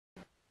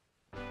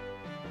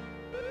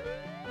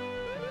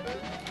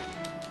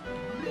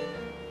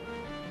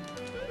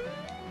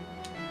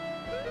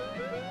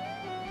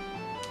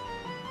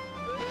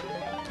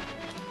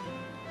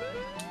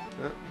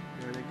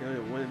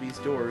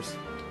doors.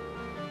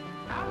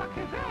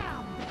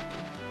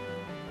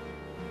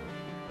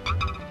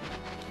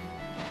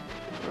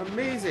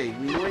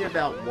 Amazing! We weigh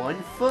about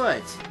 1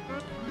 foot!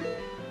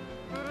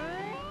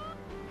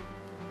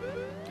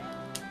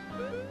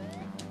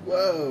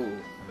 Whoa!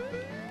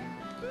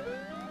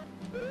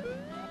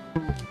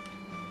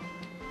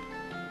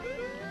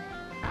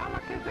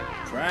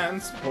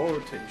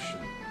 Transportation.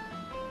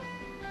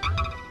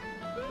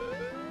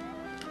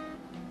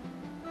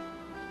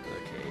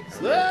 Okay.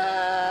 Slow!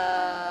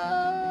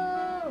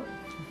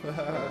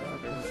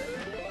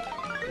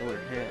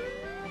 Overhead.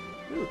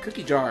 Ooh,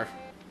 cookie jar.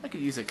 I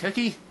could use a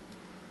cookie.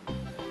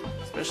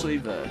 Especially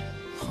the...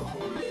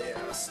 Oh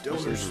yeah,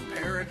 Stoner's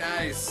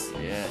Paradise.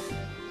 Yeah.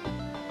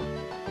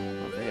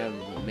 Well, they have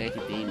the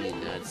macadamia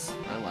nuts.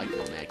 I like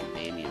the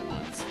macadamia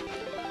ones.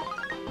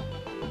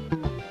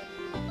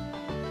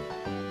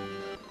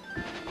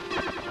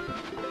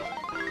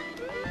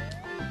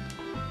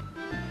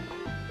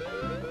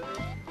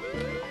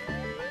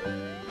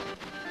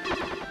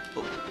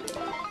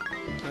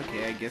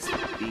 Okay, I guess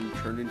being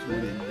turned into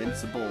an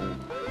invincible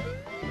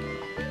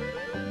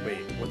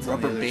Wait, what's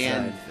rubber on the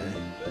other band side?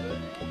 thing.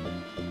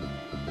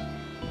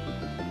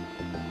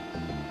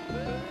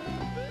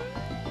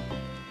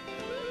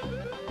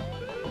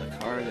 A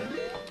car that...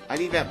 I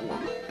need that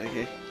one.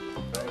 Okay.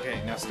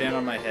 Okay, now stand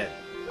on my head.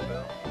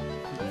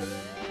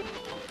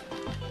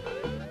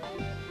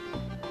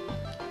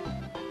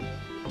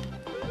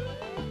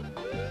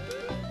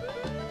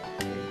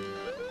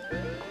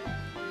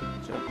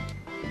 Jump.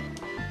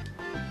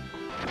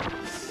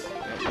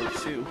 That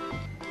works too.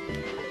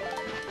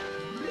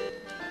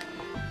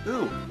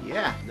 Ooh,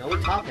 yeah, another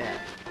top hat.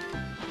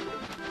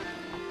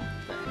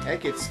 The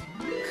heck, it's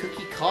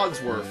Cookie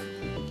Cogsworth.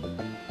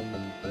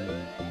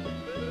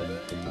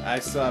 I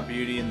saw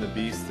Beauty and the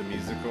Beast, the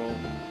musical,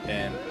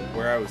 and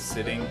where I was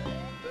sitting,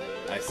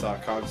 I saw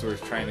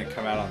Cogsworth trying to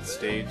come out on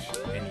stage,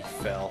 and he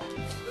fell.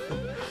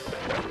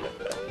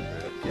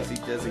 Guess he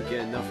doesn't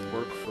get enough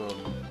work from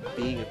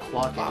being a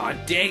clock. Aw,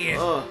 dang it!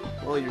 Oh,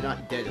 well, you're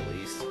not dead at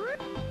least.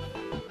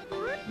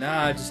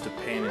 Nah, just a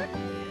pain in the ass.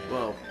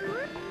 Well.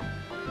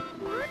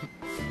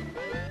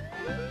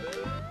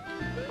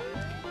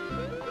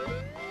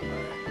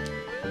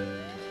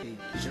 Okay,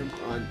 jump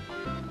on.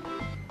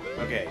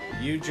 Okay,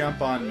 you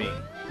jump on me.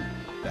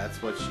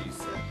 That's what she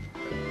said.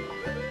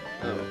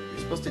 Oh, you're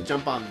supposed to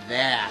jump on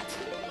that.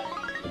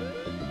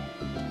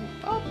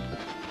 Oh.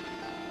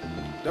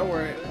 Don't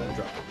worry, I'll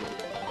drop it.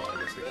 Oh, I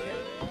guess I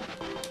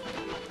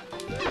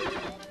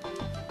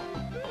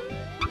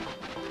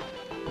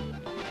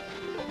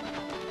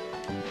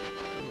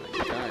Oh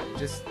my god, I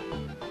just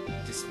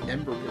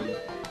dismembered him.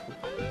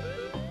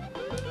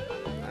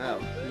 Wow,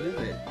 who knew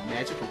that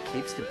magical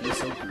capes could be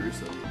so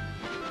gruesome?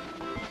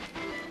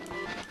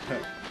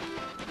 can't.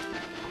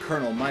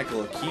 Colonel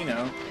Michael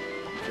Aquino,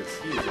 because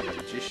he's a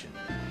magician.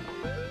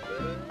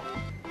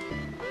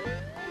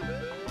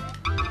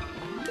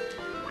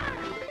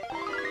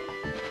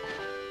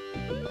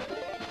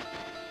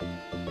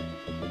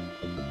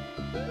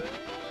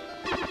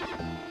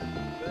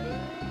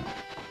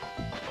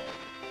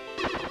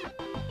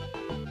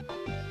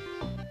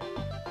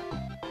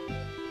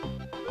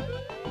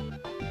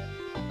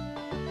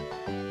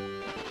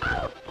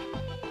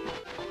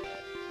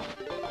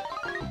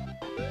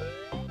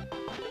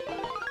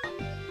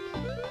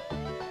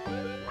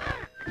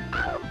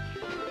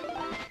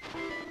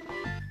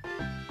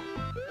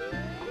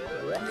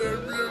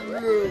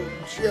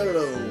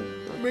 Jello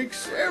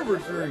Makes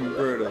everything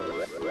better.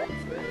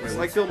 It's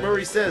like Bill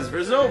Murray says,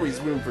 there's always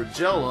room for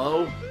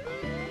Jello. Oh,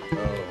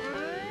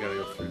 you gotta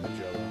go through the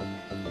jello.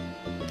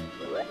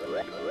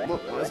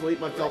 Well, might as well eat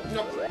my felt.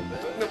 No,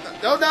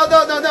 no!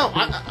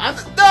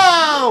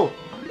 No!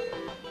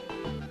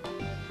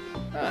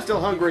 I'm still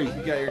hungry.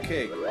 You got your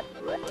cake.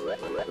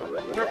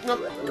 No!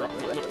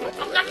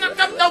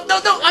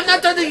 I'm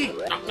not done eating.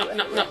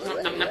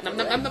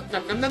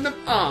 No!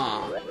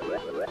 Aw.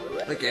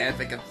 Okay, I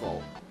think I'm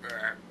full.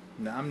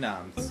 Nom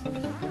noms.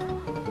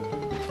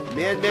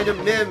 Man,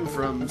 Mim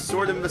from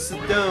Sword of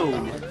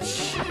Macedon.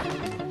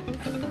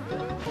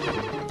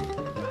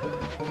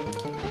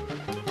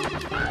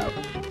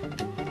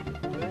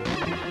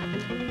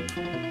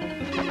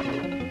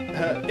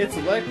 It's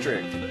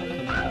electric.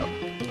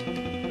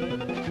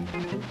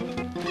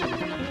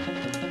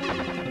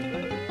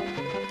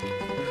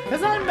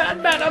 Cause I'm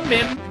Madam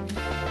Mim.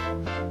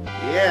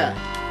 Yeah.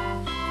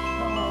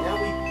 Now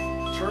we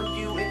turned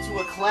you into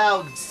a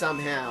cloud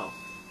somehow.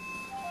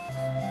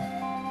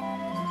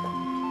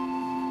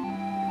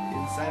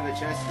 Inside the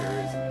chest here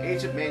is an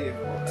ancient manual.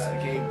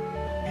 Okay,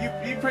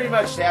 you pretty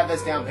much have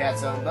this down pat,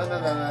 so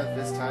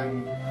this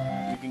time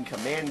you can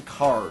command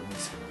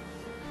cards.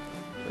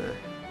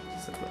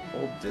 Just like the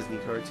old Disney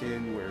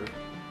cartoon where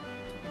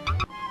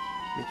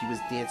Mickey was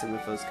dancing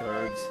with those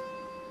cards.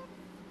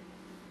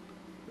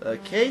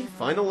 Okay,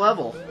 final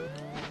level.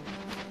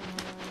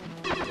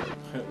 We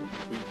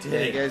Yeah,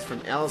 did. guys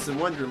from Alice in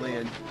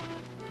Wonderland.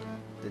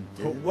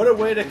 What a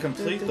way to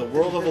complete the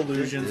World of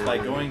Illusions by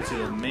going to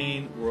the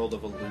main World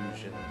of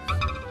Illusions.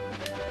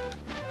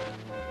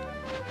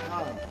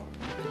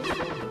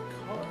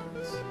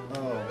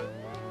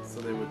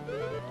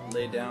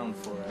 down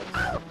for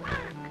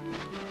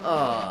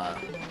us.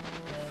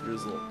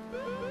 Frizzle.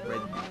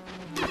 Red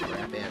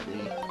crap at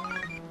me.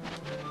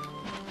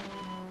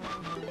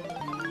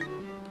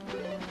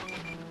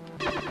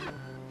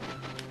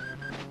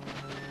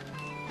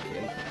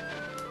 Okay.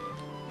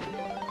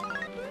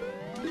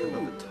 Turn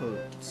on the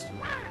toast.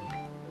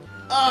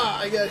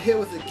 I got hit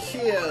with a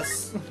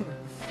kiss! I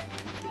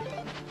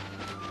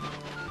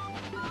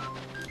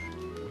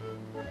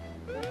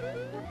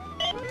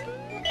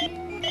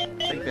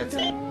think that's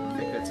it. I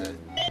think that's it.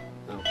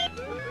 Oh.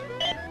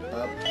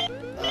 Up,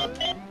 up,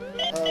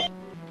 up,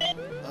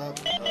 up,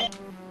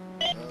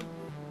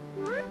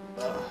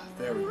 up.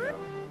 There we go.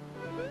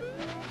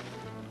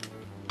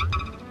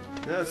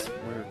 Yes,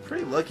 we're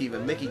pretty lucky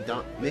that Mickey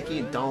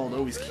and Donald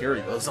always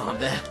carry those on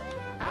them.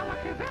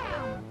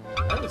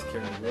 I was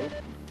carrying rope.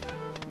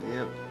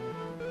 Yep.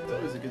 It's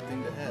always a good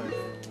thing to have.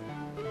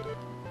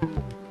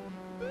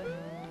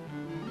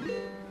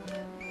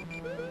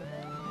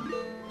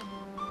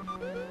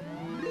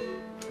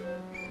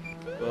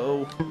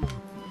 Whoa.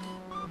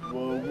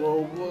 Whoa,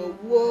 whoa, whoa,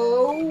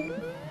 whoa!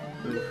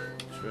 Ooh,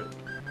 that's right.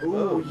 Ooh,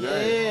 Whoa,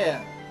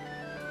 yeah!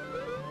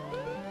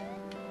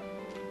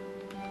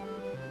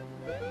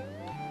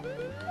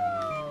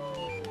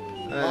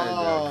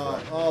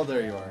 Oh,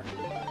 there you are.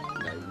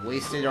 I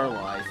wasted our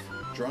life.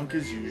 Drunk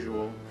as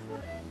usual.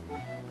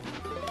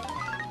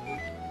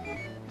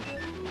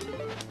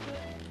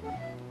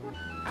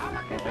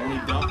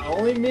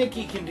 Only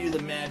Mickey can do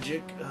the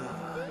magic.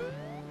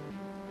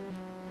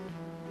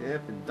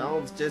 Yep, and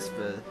Donald's just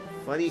a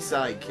funny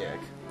sidekick.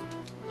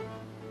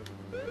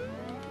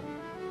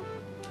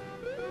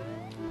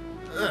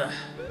 Ugh.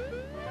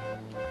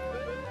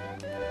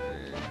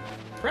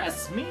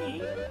 Press me!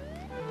 You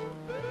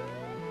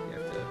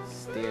have to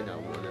stand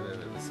on one of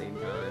them at the same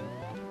time.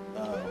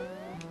 Oh.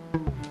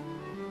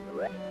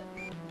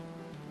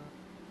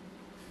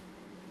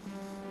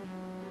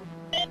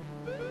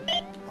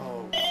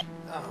 Oh.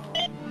 Oh.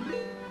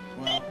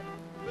 Well.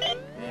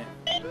 Yeah.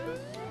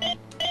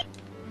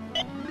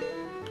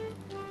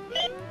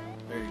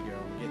 There you go.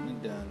 Getting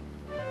it done.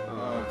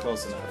 Oh,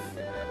 close enough.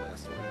 Okay, that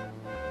last one.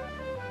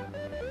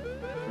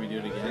 Can we do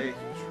it again? Okay,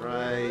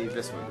 try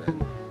this one then.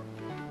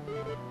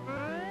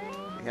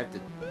 We have to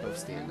both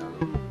stand on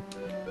them.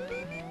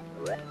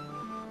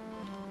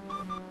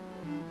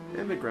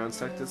 And the ground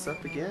sucked us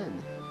up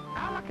again.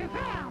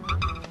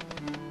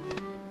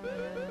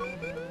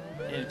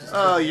 It just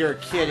Oh, you're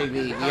kidding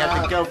me. We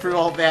have to go through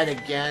all that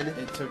again?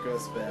 It took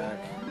us back.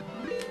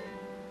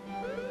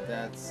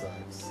 That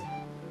sucks.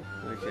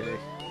 Okay.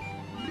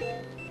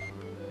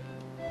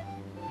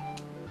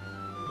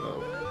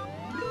 Oh.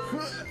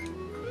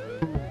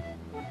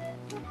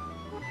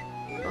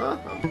 Huh?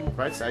 On the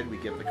right side, we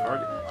get the card.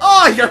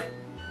 Oh, you're...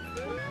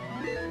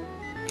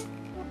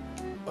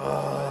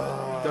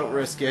 Don't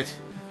risk it.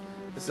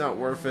 It's not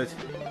worth it.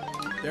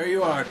 There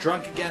you are,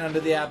 drunk again under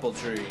the apple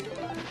tree.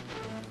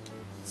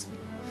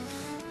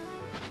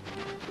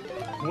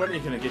 When are you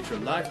gonna get your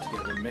life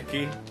together,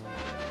 Mickey?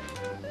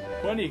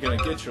 When are you gonna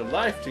get your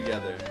life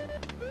together?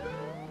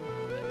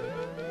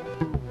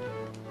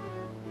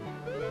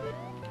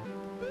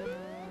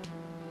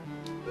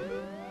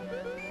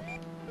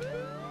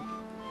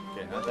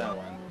 Okay, not that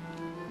one.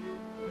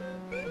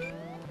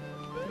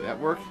 Did that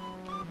work?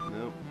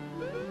 No.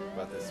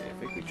 About this I one.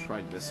 think we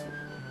tried this one.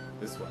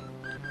 This one.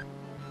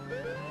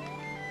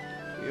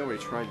 We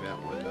already tried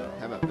that one.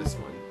 How about this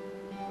one?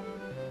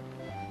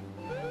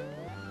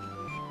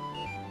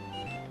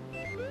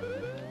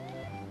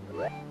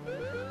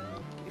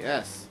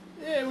 Yes.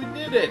 Yeah, we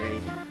did it! Okay.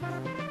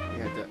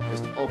 You have to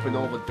just open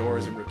all the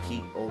doors and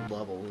repeat old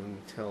level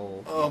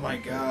until... Oh my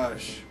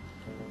gosh.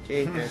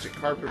 Okay, magic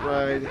carpet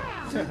ride.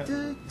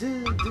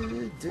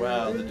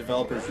 Wow, the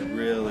developers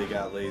really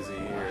got lazy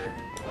here.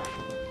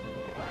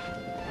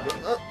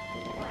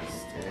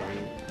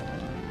 Stay.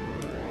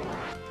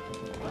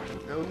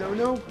 No, no,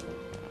 no.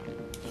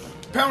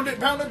 Pound it,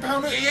 pound it,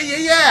 pound it! Yeah, yeah, yeah,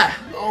 yeah!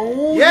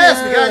 Oh, Yes,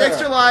 yeah. we got an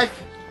extra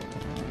life.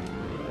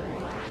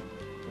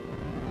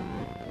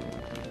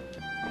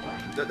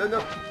 No, no,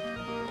 no.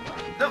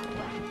 No.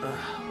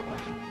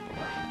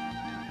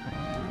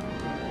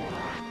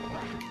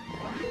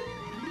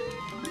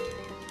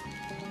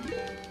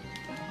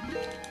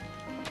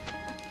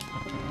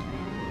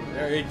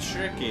 Very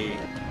tricky.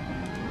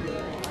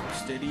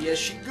 Steady as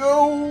she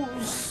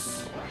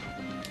goes.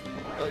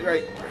 Oh, you're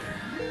right.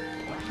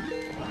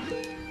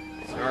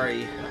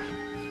 Sorry.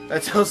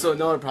 That's also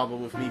another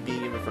problem with me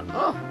being in the front.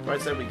 Oh, right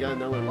side, we got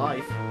another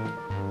life.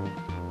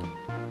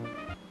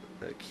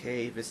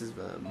 Okay, this is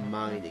the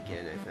mine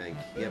again, I think.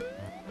 Yep.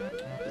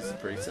 This is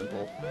pretty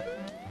simple.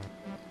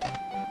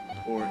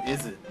 Or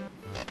is it?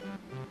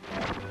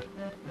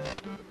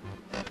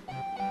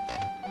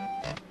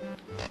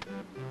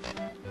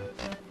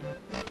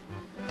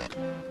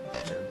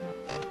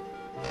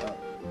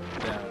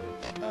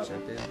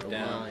 Jump in the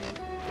down. line.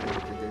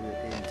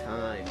 In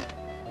time.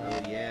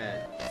 Oh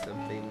yeah,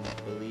 something.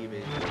 Believe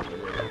it.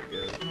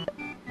 Go.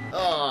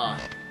 Ah.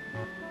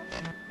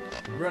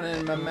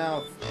 Running my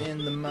mouth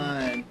in the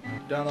mine.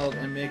 Donald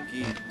and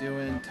Mickey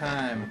doing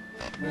time.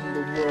 When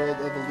the world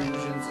of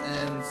illusions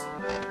ends,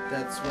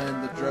 that's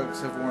when the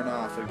drugs have worn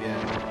off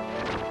again.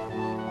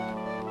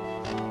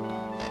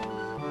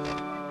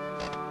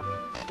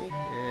 Okay,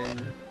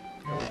 and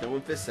we're done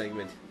with this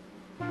segment.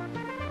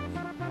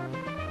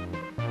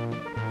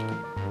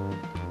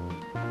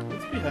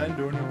 What's behind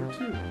door number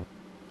 2?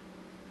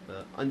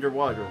 The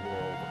underwater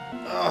world.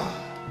 Ugh.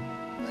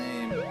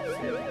 Lame.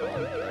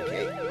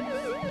 Okay.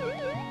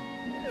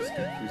 Just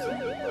get through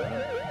something like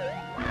that.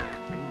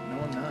 No,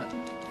 I'm not.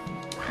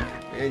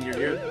 And you're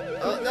near.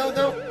 Oh,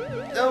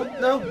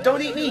 no,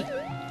 don't eat me!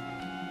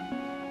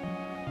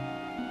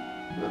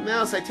 I'm a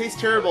mouse, I taste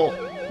terrible.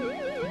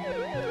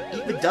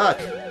 Eat the duck.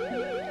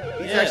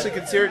 He's Yeah. actually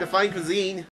considered a fine cuisine.